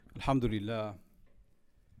Alhamdulillah.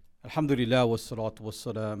 Alhamdulillah wassalatu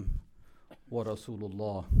wassalam wa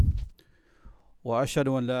Rasulullah. Wa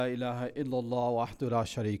ashhadu an la ilaha illallah wahdahu la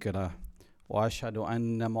sharika lah. Wa ashhadu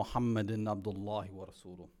anna Muhammadan abdullahi wa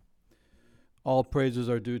rasuluh. All praises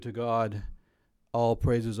are due to God. All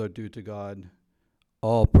praises are due to God.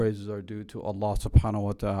 All praises are due to Allah subhanahu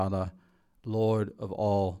wa ta'ala, Lord of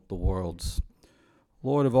all the worlds.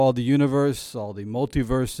 Lord of all the universe, all the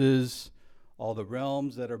multiverses, all the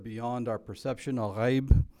realms that are beyond our perception,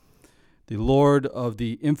 al-ghaib, the Lord of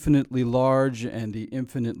the infinitely large and the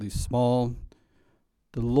infinitely small,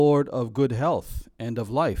 the Lord of good health and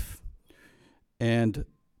of life, and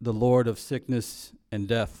the Lord of sickness and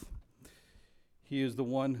death. He is the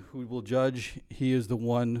one who will judge. He is the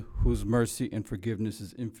one whose mercy and forgiveness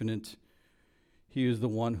is infinite. He is the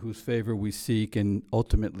one whose favor we seek and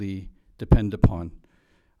ultimately depend upon.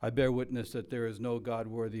 I bear witness that there is no God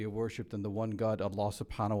worthy of worship than the one God, Allah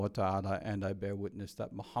subhanahu wa ta'ala, and I bear witness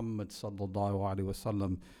that Muhammad sallallahu alaihi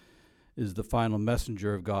wasallam is the final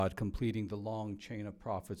messenger of God, completing the long chain of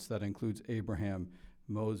prophets that includes Abraham,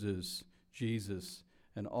 Moses, Jesus,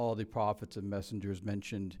 and all the prophets and messengers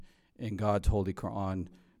mentioned in God's holy Quran.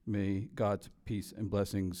 May God's peace and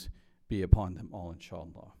blessings be upon them all,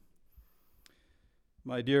 inshallah.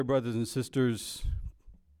 My dear brothers and sisters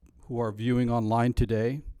who are viewing online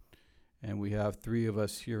today, and we have 3 of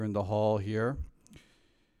us here in the hall here,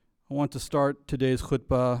 I want to start today's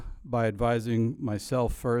khutbah by advising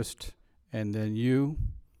myself first and then you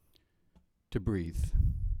to breathe.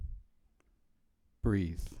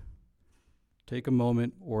 Breathe. Take a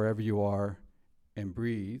moment wherever you are and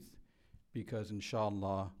breathe, because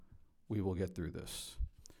inshallah we will get through this.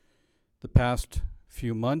 The past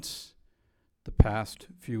few months, the past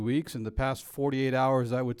few weeks, and the past 48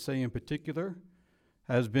 hours, I would say in particular,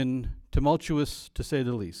 has been tumultuous to say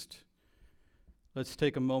the least. Let's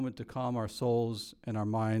take a moment to calm our souls and our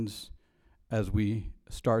minds as we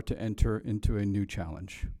start to enter into a new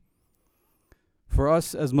challenge. For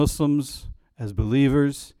us as Muslims, as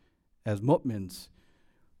believers, as mu'mins,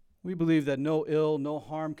 we believe that no ill, no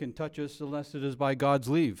harm can touch us unless it is by God's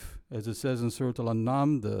leave. As it says in Surah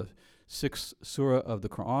Al-An'am, the 6th surah of the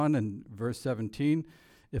Quran, and verse 17,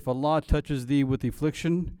 if Allah touches thee with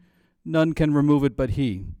affliction, none can remove it but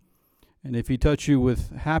He. And if He touch you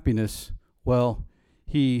with happiness, well,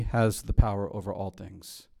 He has the power over all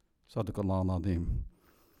things. Sadaqallahu al-Azim.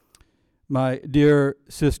 My dear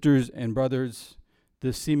sisters and brothers,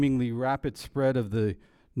 this seemingly rapid spread of the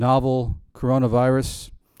novel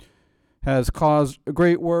coronavirus has caused a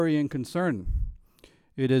great worry and concern.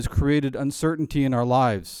 It has created uncertainty in our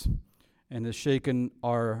lives and has shaken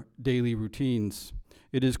our daily routines.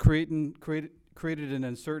 It has created an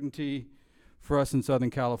uncertainty for us in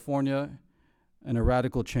Southern California and a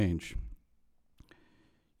radical change.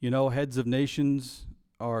 You know, heads of nations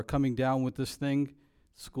are coming down with this thing.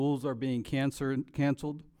 Schools are being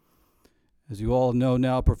canceled. As you all know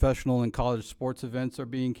now, professional and college sports events are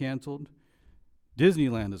being canceled.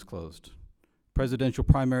 Disneyland is closed. Presidential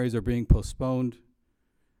primaries are being postponed.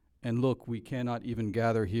 And look, we cannot even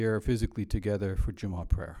gather here physically together for Jummah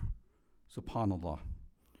prayer. Subhanallah.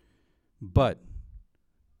 But,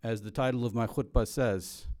 as the title of my khutbah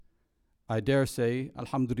says, I dare say,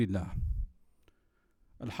 Alhamdulillah.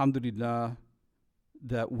 Alhamdulillah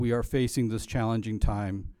that we are facing this challenging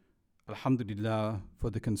time. Alhamdulillah for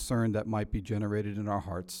the concern that might be generated in our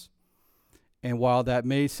hearts. And while that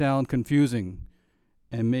may sound confusing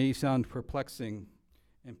and may sound perplexing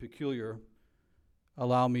and peculiar,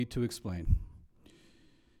 allow me to explain.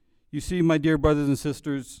 You see, my dear brothers and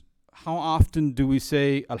sisters, how often do we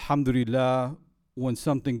say Alhamdulillah when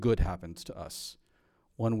something good happens to us?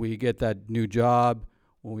 When we get that new job,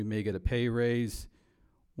 when we may get a pay raise,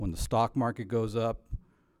 when the stock market goes up,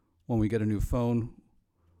 when we get a new phone.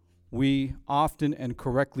 We often, and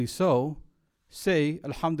correctly so, say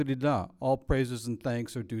Alhamdulillah. All praises and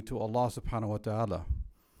thanks are due to Allah subhanahu wa ta'ala.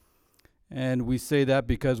 And we say that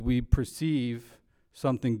because we perceive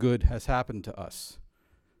something good has happened to us.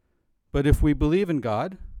 But if we believe in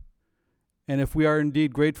God, and if we are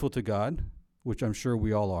indeed grateful to God, which I'm sure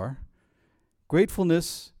we all are,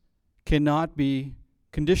 gratefulness cannot be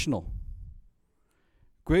conditional.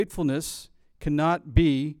 Gratefulness cannot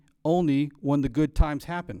be only when the good times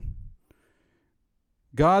happen.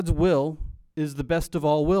 God's will is the best of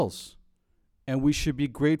all wills, and we should be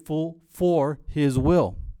grateful for His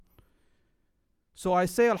will. So I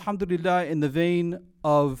say Alhamdulillah in the vein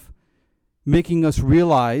of making us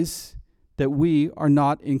realize that we are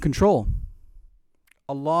not in control.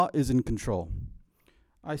 Allah is in control.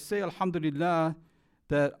 I say Alhamdulillah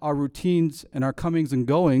that our routines and our comings and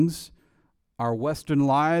goings our Western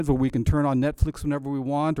lives where we can turn on Netflix whenever we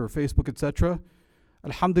want or Facebook, etc.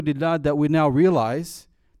 Alhamdulillah that we now realize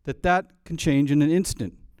that that can change in an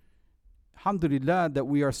instant. Alhamdulillah that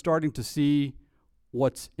we are starting to see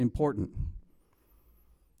what's important.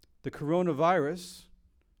 The coronavirus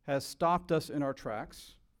has stopped us in our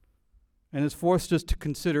tracks and has forced us to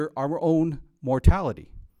consider our own mortality.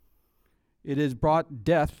 It has brought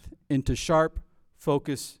death into sharp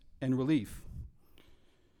focus and relief.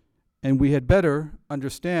 And we had better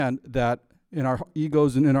understand that in our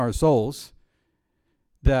egos and in our souls,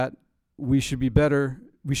 that we should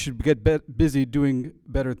get busy doing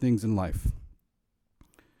better things in life.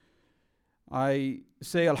 I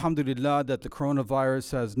say alhamdulillah that the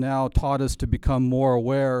coronavirus has now taught us to become more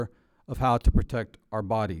aware of how to protect our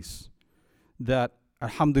bodies. That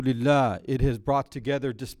alhamdulillah, it has brought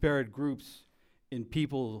together disparate groups in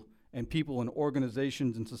people and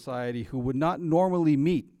organizations in society who would not normally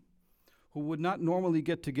meet, who would not normally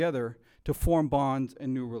get together to form bonds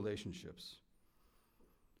and new relationships.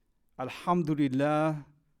 Alhamdulillah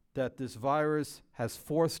that this virus has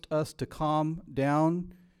forced us to calm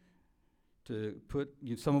down,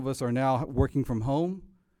 some of us are now working from home,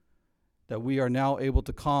 that we are now able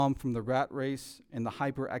to calm from the rat race and the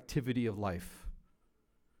hyperactivity of life.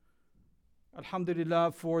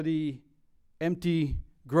 Alhamdulillah for the empty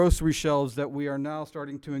grocery shelves that we are now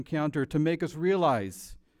starting to encounter to make us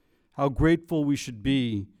realize how grateful we should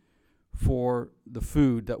be for the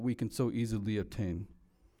food that we can so easily obtain.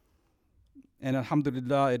 And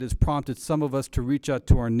alhamdulillah, it has prompted some of us to reach out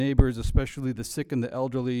to our neighbors, especially the sick and the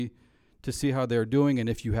elderly, to see how they're doing. And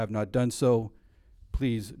if you have not done so,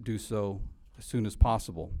 please do so as soon as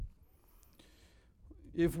possible.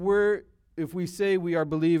 If we say we are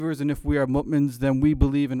believers and if we are mu'mins, then we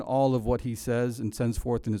believe in all of what he says and sends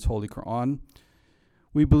forth in his holy Quran.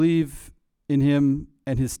 We believe in him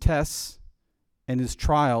and his tests and his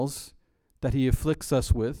trials that he afflicts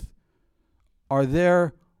us with are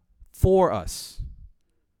there for us,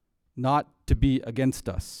 not to be against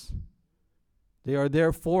us. They are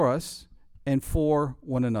there for us and for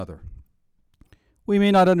one another. We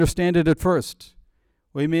may not understand it at first.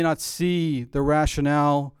 We may not see the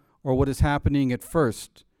rationale or what is happening at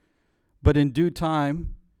first, but in due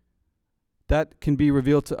time, that can be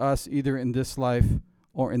revealed to us either in this life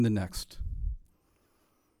or in the next.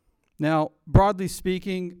 Now, broadly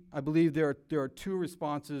speaking, I believe there are two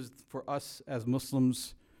responses for us as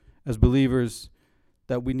Muslims, as believers,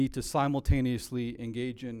 that we need to simultaneously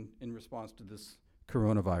engage in response to this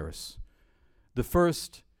coronavirus. The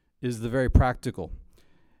first is the very practical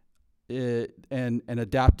and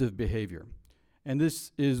adaptive behavior. And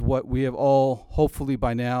this is what we have all, hopefully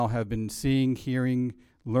by now, have been seeing, hearing,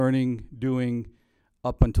 learning, doing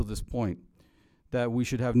up until this point, that we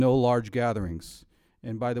should have no large gatherings.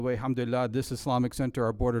 And by the way, alhamdulillah, this Islamic Center,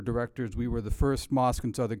 our board of directors, we were the first mosque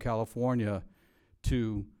in Southern California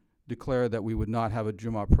to declare that we would not have a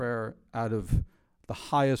Jummah prayer out of the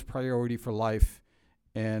highest priority for life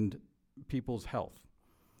and people's health.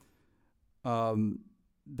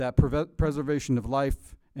 That preservation of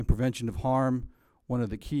life and prevention of harm, one of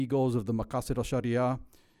the key goals of the Maqasid al-Sharia,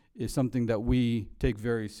 is something that we take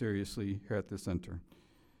very seriously here at the center.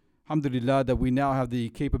 Alhamdulillah that we now have the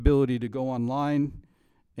capability to go online.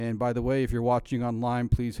 And by the way, if you're watching online,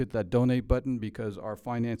 please hit that donate button because our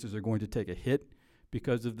finances are going to take a hit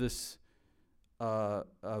because of this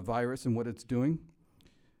virus and what it's doing.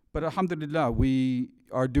 But alhamdulillah, we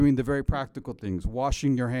are doing the very practical things,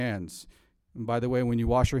 washing your hands. And by the way, when you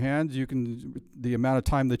wash your hands, the amount of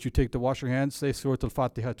time that you take to wash your hands, say Surah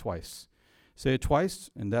Al-Fatiha twice. Say it twice,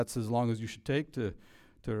 and that's as long as you should take to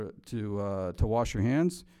wash your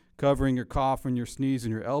hands. Covering your cough and your sneeze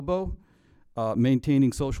and your elbow.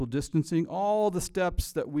 Maintaining social distancing, all the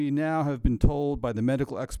steps that we now have been told by the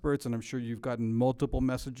medical experts, and I'm sure you've gotten multiple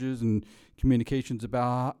messages and communications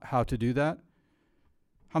about how to do that.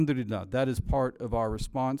 Alhamdulillah, that is part of our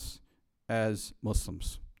response as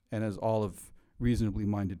Muslims and as all of reasonably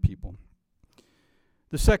minded people.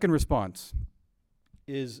 The second response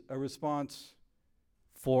is a response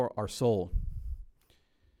for our soul.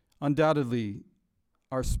 Undoubtedly,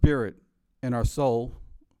 our spirit and our soul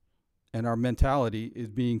and our mentality is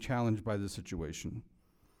being challenged by the situation.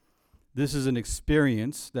 This is an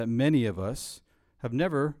experience that many of us have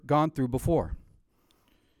never gone through before.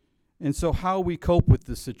 And so how we cope with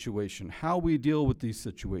this situation, how we deal with these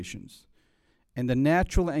situations, and the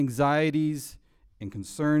natural anxieties and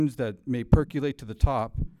concerns that may percolate to the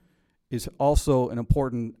top is also an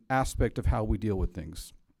important aspect of how we deal with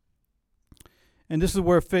things. And this is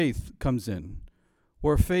where faith comes in,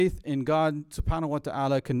 where faith in God subhanahu wa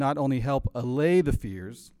ta'ala can not only help allay the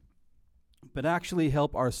fears, but actually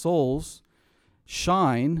help our souls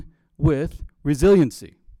shine with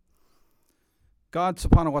resiliency. God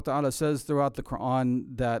subhanahu wa ta'ala says throughout the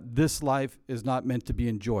Quran that this life is not meant to be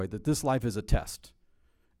enjoyed, that this life is a test.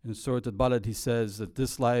 In Surah Al-Balad, he says that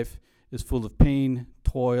this life is full of pain,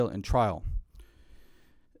 toil, and trial,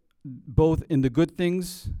 both in the good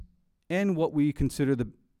things and what we consider the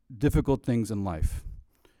difficult things in life.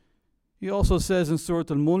 He also says in Surah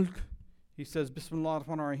Al-Mulk, he says, Bismillah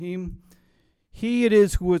ar-Rahman ar-Rahim, He it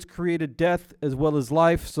is who has created death as well as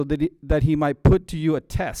life, so that he might put to you a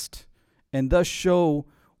test, and thus show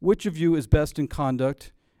which of you is best in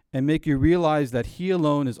conduct, and make you realize that he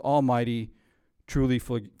alone is almighty, truly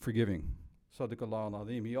forgiving. Sadaqallahu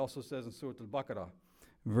al-Azim. He also says in Surah Al-Baqarah,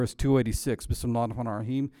 verse 286, Bismillah ar-Rahman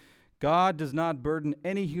ar-Rahim, God does not burden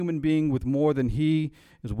any human being with more than he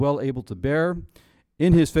is well able to bear.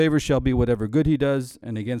 In his favor shall be whatever good he does,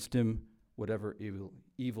 and against him whatever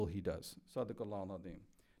evil he does. Sadaqallahu al-Azim.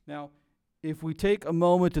 Now, if we take a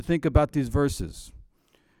moment to think about these verses,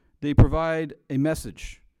 they provide a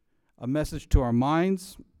message to our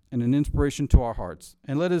minds and an inspiration to our hearts.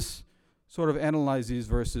 And let us sort of analyze these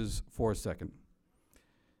verses for a second.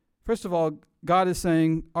 First of all, God is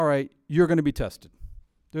saying, all right, you're going to be tested.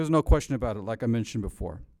 There's no question about it, like I mentioned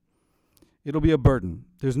before. It'll be a burden.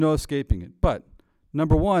 There's no escaping it. But,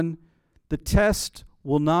 number one, the test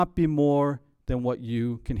will not be more than what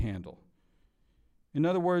you can handle. In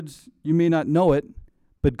other words, you may not know it,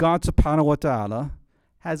 but God subhanahu wa ta'ala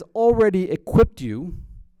has already equipped you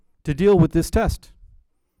to deal with this test.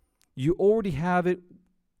 You already have it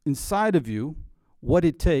inside of you, what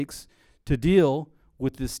it takes to deal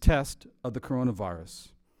with this test of the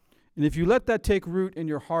coronavirus. And if you let that take root in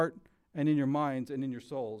your heart and in your minds and in your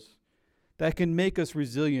souls, that can make us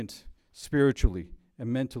resilient spiritually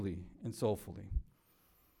and mentally and soulfully.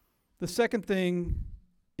 The second thing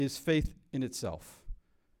is faith in itself.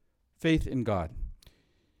 Faith in God.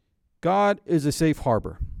 God is a safe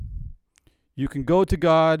harbor. You can go to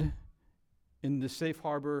God in the safe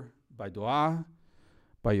harbor by dua,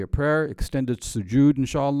 by your prayer, extended sujood,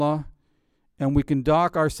 inshallah, and we can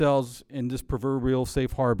dock ourselves in this proverbial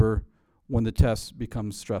safe harbor when the test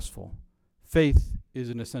becomes stressful. Faith is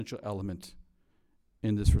an essential element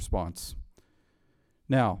in this response.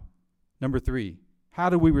 Now, number 3, how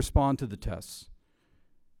do we respond to the tests?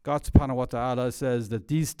 God subhanahu wa ta'ala says that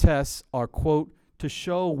these tests are, quote, to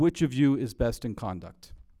show which of you is best in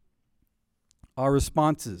conduct. Our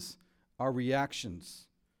responses, our reactions,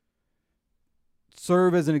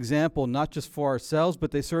 serve as an example not just for ourselves,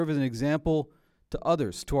 but they serve as an example to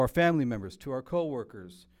others, to our family members, to our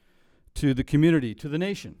co-workers, to the community, to the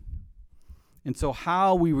nation. And so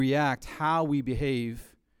how we react, how we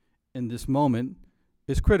behave in this moment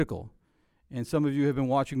is critical. And some of you have been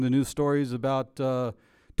watching the news stories about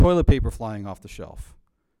toilet paper flying off the shelf.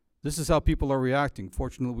 This is how people are reacting.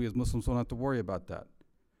 Fortunately, we as Muslims don't have to worry about that.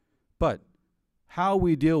 But how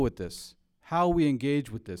we deal with this, how we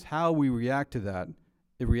engage with this, how we react to that,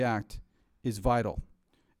 is vital.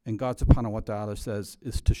 And God subhanahu wa ta'ala says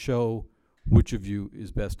is to show which of you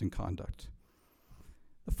is best in conduct.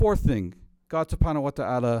 The fourth thing, God subhanahu wa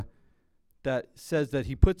ta'ala that says that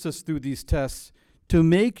he puts us through these tests to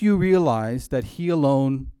make you realize that he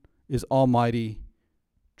alone is almighty,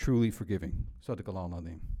 truly forgiving. Sadaqallahu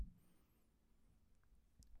al-Azim.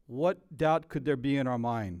 What doubt could there be in our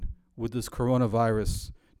mind with this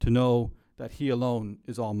coronavirus to know that he alone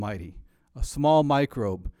is almighty? A small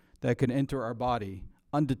microbe that can enter our body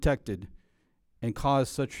undetected and cause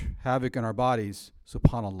such havoc in our bodies,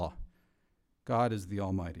 subhanallah. God is the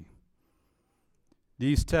Almighty.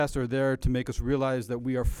 These tests are there to make us realize that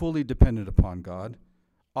we are fully dependent upon God.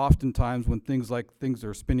 Oftentimes when things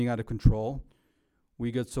are spinning out of control,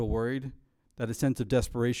 we get so worried that a sense of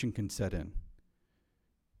desperation can set in.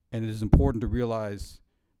 And it is important to realize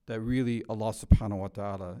that really Allah subhanahu wa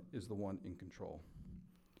ta'ala is the one in control.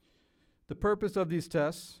 The purpose of these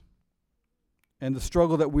tests and the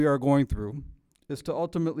struggle that we are going through is to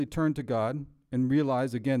ultimately turn to God and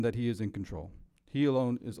realize again that he is in control. He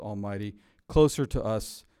alone is almighty, closer to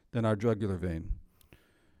us than our jugular vein.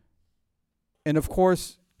 And of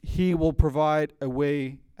course, he will provide a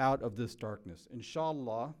way out of this darkness.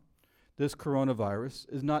 Inshallah, this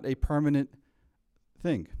coronavirus is not a permanent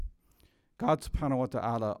thing. God subhanahu wa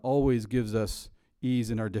ta'ala always gives us ease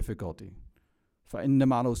in our difficulty. فَإِنَّ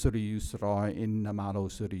مَعَ الْعُسْرِ يُسْرًا إِنَّ مَعَ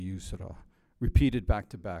الْعُسْرِ يُسْرًا. Repeated back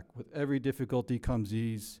to back. With every difficulty comes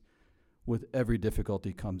ease. With every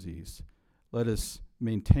difficulty comes ease. Let us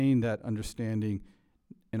maintain that understanding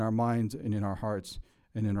in our minds and in our hearts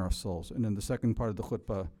and in our souls. And in the second part of the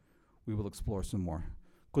khutbah, we will explore some more.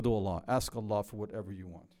 Qudu Allah. Ask Allah for whatever you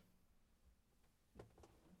want.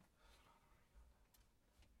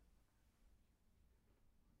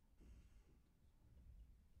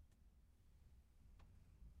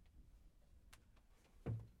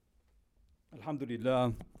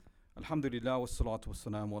 Alhamdulillah, Alhamdulillah, wassalatu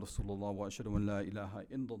wassalamu wa Rasulullah, wa ashhadu an la ilaha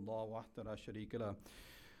illallah, wa ahda la sharika la,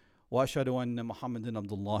 wa ashhadu anna Muhammadan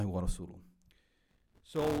Abdullah wa Rasuluh.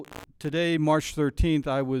 So today, March 13th,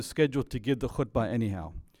 I was scheduled to give the khutbah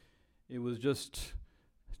anyhow. It was just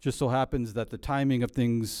so happens that the timing of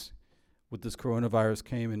things with this coronavirus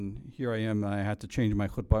came, and here I am, and I had to change my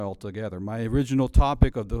khutbah altogether. My original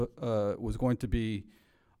topic of the was going to be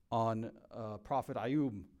on Prophet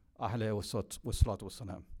Ayub, alayhi wassalatu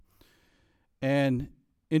wassalam. And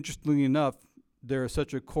interestingly enough, there is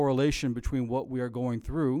such a correlation between what we are going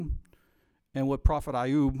through and what Prophet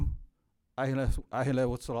Ayub, alayhi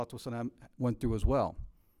wassalatu wassalam, went through as well.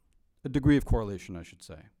 A degree of correlation, I should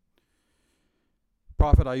say.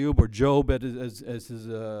 Prophet Ayub, or Job, as his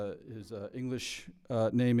English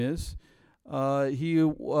name is, he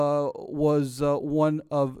was one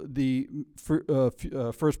of the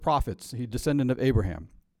first prophets. He descendant of Abraham.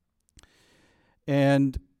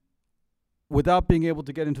 And without being able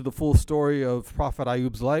to get into the full story of Prophet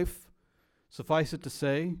Ayub's life, suffice it to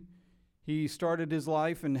say, he started his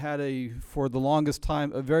life and had for the longest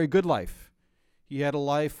time, a very good life. He had a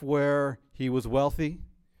life where he was wealthy.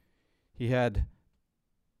 He had,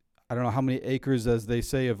 I don't know how many acres, as they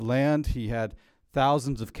say, of land. He had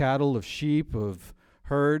thousands of cattle, of sheep, of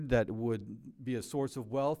herd that would be a source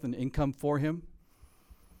of wealth and income for him.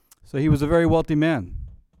 So he was a very wealthy man.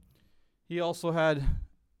 He also had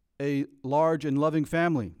a large and loving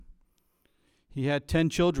family. He had 10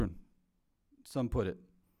 children, some put it.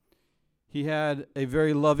 He had a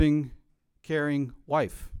very loving, caring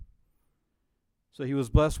wife. So he was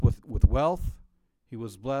blessed with wealth. He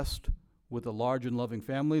was blessed with a large and loving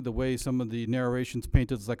family. The way some of the narrations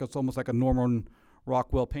painted, it's almost like a Norman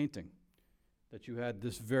Rockwell painting, that you had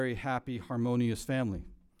this very happy, harmonious family.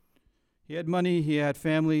 He had money, he had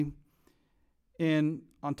family, and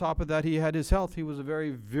on top of that, he had his health. He was a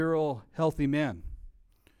very virile, healthy man.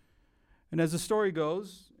 And as the story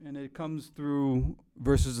goes, and it comes through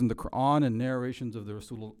verses in the Quran and narrations of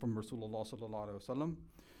from Rasulullah sallallahu alaihi wasallam,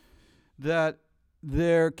 that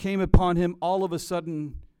there came upon him all of a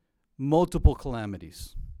sudden multiple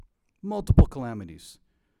calamities. Multiple calamities.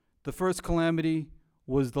 The first calamity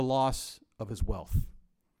was the loss of his wealth.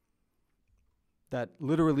 That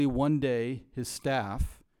literally one day his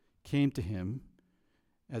staff came to him,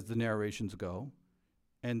 as the narrations go,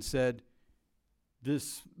 and said,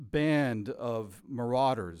 this band of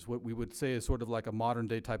marauders, what we would say is sort of like a modern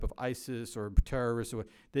day type of ISIS or terrorists,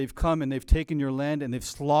 they've come and they've taken your land and they've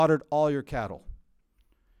slaughtered all your cattle.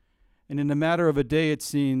 And in a matter of a day, it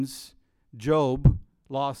seems, Job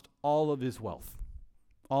lost all of his wealth,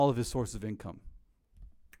 all of his source of income,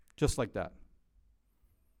 just like that.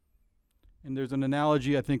 And there's an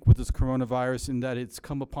analogy, I think, with this coronavirus in that it's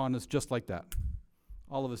come upon us just like that,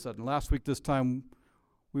 all of a sudden. Last week, this time,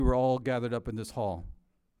 we were all gathered up in this hall.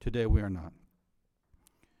 Today, we are not.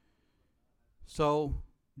 So,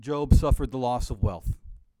 Job suffered the loss of wealth.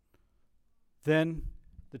 Then,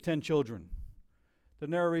 the 10 children. The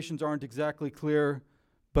narrations aren't exactly clear,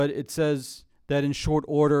 but it says that in short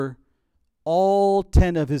order, all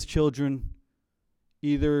 10 of his children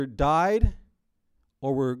either died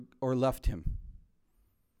or left him.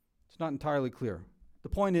 It's not entirely clear. The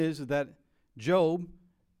point is that Job,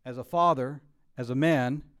 as a father, as a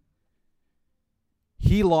man,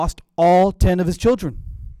 he lost all 10 of his children.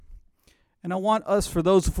 And I want us, for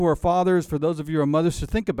those who are fathers, for those of you who are mothers, to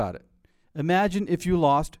think about it. Imagine if you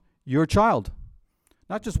lost your child.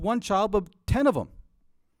 Not just one child, but 10 of them.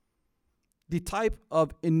 The type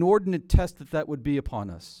of inordinate test that would be upon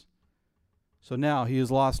us. So now he has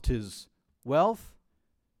lost his wealth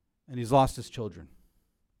and he's lost his children.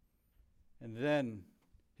 And then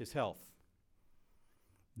his health.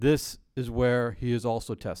 This is where he is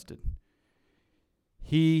also tested.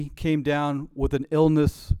 He came down with an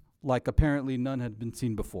illness like apparently none had been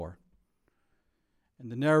seen before. And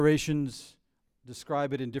the narrations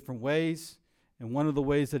describe it in different ways. And one of the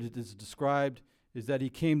ways that it is described is that he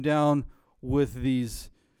came down with these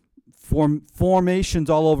formations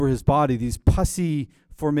all over his body, these pussy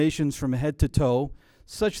formations from head to toe,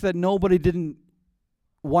 such that nobody didn't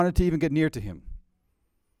wanted to even get near to him.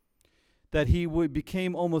 That he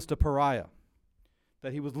became almost a pariah,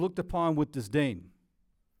 that he was looked upon with disdain.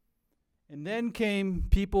 And then came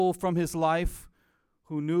people from his life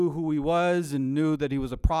who knew who he was and knew that he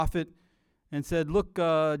was a prophet and said, look,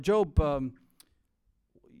 Job,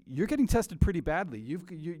 you're getting tested pretty badly.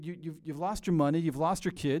 You've lost your money, you've lost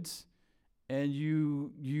your kids, and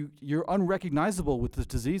you're unrecognizable with this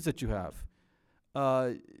disease that you have.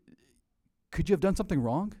 Could you have done something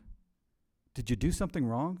wrong? Did you do something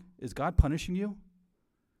wrong? Is God punishing you?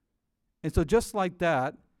 And so just like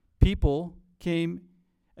that, people came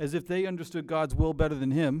as if they understood God's will better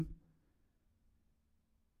than him,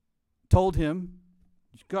 told him,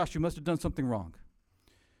 gosh, you must have done something wrong.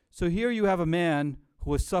 So here you have a man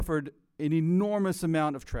who has suffered an enormous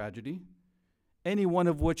amount of tragedy, any one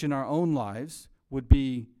of which in our own lives would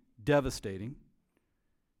be devastating.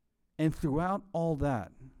 And throughout all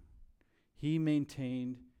that, he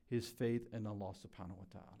maintained his faith in Allah subhanahu wa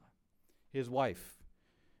ta'ala. His wife,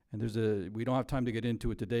 and we don't have time to get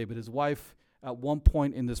into it today, but his wife at one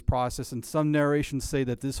point in this process, and some narrations say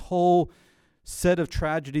that this whole set of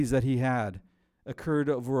tragedies that he had occurred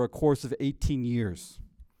over a course of 18 years.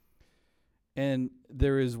 And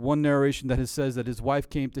there is one narration that says that his wife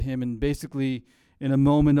came to him and basically in a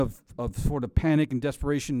moment of sort of panic and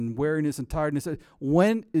desperation and weariness and tiredness said,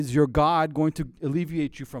 when is your God going to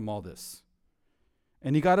alleviate you from all this?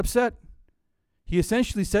 And he got upset. He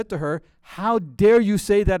essentially said to her, how dare you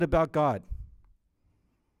say that about God?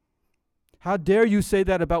 How dare you say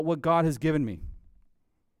that about what God has given me?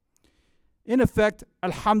 In effect,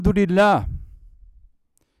 alhamdulillah.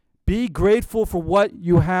 Be grateful for what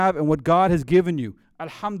you have and what God has given you.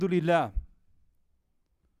 Alhamdulillah.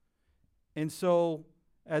 And so,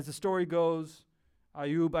 as the story goes,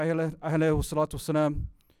 Ayub alayhi salatu wasalam,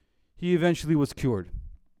 he eventually was cured.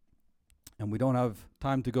 And we don't have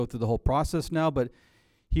time to go through the whole process now, but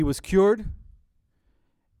he was cured.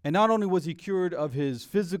 And not only was he cured of his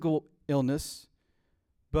physical illness,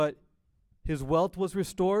 but his wealth was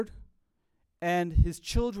restored and his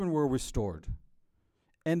children were restored.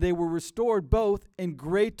 And they were restored both in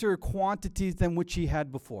greater quantities than which he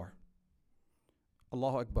had before.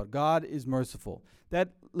 Allahu Akbar. God is merciful. That,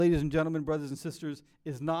 ladies and gentlemen, brothers and sisters,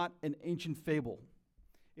 is not an ancient fable.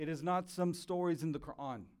 It is not some stories in the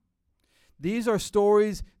Quran. These are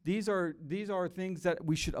stories, these are things that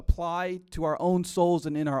we should apply to our own souls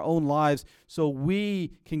and in our own lives so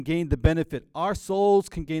we can gain the benefit. Our souls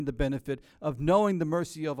can gain the benefit of knowing the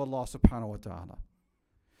mercy of Allah subhanahu wa ta'ala.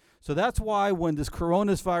 So that's why when this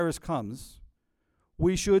coronavirus comes,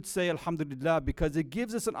 we should say alhamdulillah, because it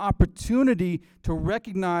gives us an opportunity to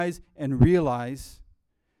recognize and realize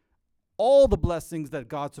all the blessings that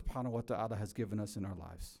God subhanahu wa ta'ala has given us in our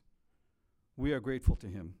lives. We are grateful to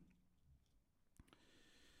him.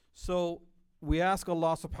 So we ask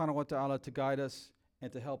Allah subhanahu wa ta'ala to guide us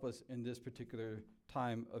and to help us in this particular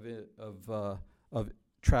time of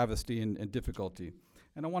travesty and difficulty.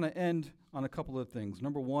 And I want to end on a couple of things.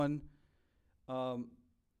 Number one,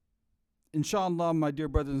 inshallah, my dear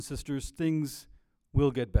brothers and sisters, things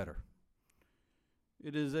will get better.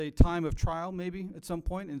 It is a time of trial maybe at some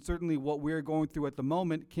point, and certainly what we're going through at the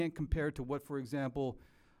moment can't compare to what, for example,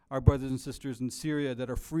 our brothers and sisters in Syria that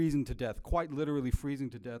are freezing to death, quite literally freezing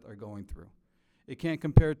to death, are going through. It can't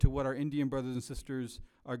compare to what our Indian brothers and sisters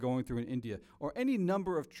are going through in India, or any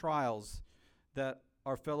number of trials that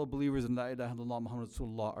our fellow believers in La ilaha illallah Muhammad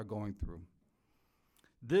Rasulullah are going through.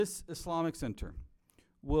 This Islamic Center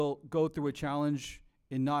will go through a challenge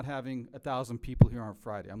in not having 1,000 people here on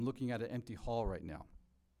Friday. I'm looking at an empty hall right now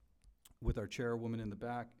with our chairwoman in the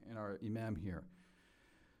back and our imam here.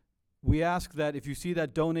 We ask that if you see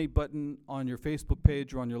that donate button on your Facebook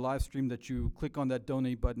page or on your live stream, that you click on that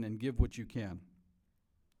donate button and give what you can.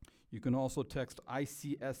 You can also text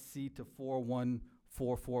ICSC to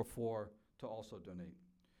 41444 to also donate.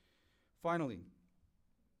 Finally,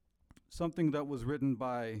 something that was written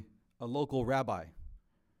by a local rabbi,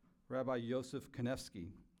 Rabbi Yosef Kanevsky,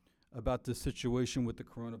 about this situation with the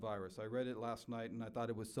coronavirus. I read it last night and I thought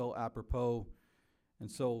it was so apropos and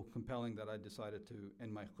so compelling that I decided to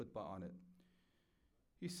end my khutbah on it.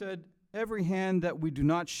 He said, every hand that we do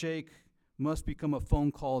not shake must become a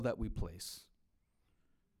phone call that we place.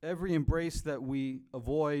 Every embrace that we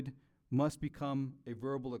avoid must become a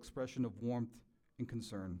verbal expression of warmth and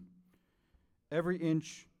concern. Every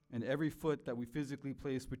inch and every foot that we physically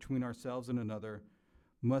place between ourselves and another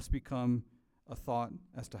must become a thought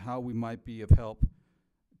as to how we might be of help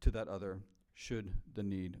to that other should the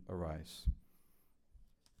need arise.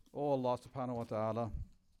 Oh Allah subhanahu wa ta'ala,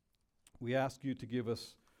 we ask you to give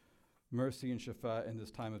us mercy and shafa in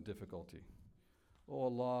this time of difficulty. Oh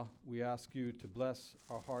Allah, we ask you to bless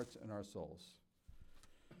our hearts and our souls.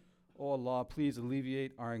 Oh Allah, please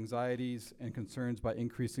alleviate our anxieties and concerns by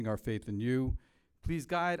increasing our faith in you. Please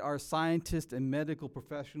guide our scientists and medical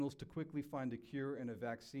professionals to quickly find a cure and a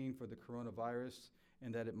vaccine for the coronavirus,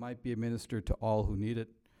 and that it might be administered to all who need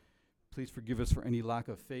it. Please forgive us for any lack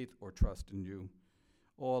of faith or trust in you.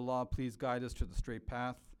 Oh Allah, please guide us to the straight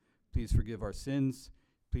path. Please forgive our sins.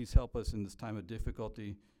 Please help us in this time of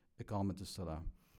difficulty. Iqamat as-salam.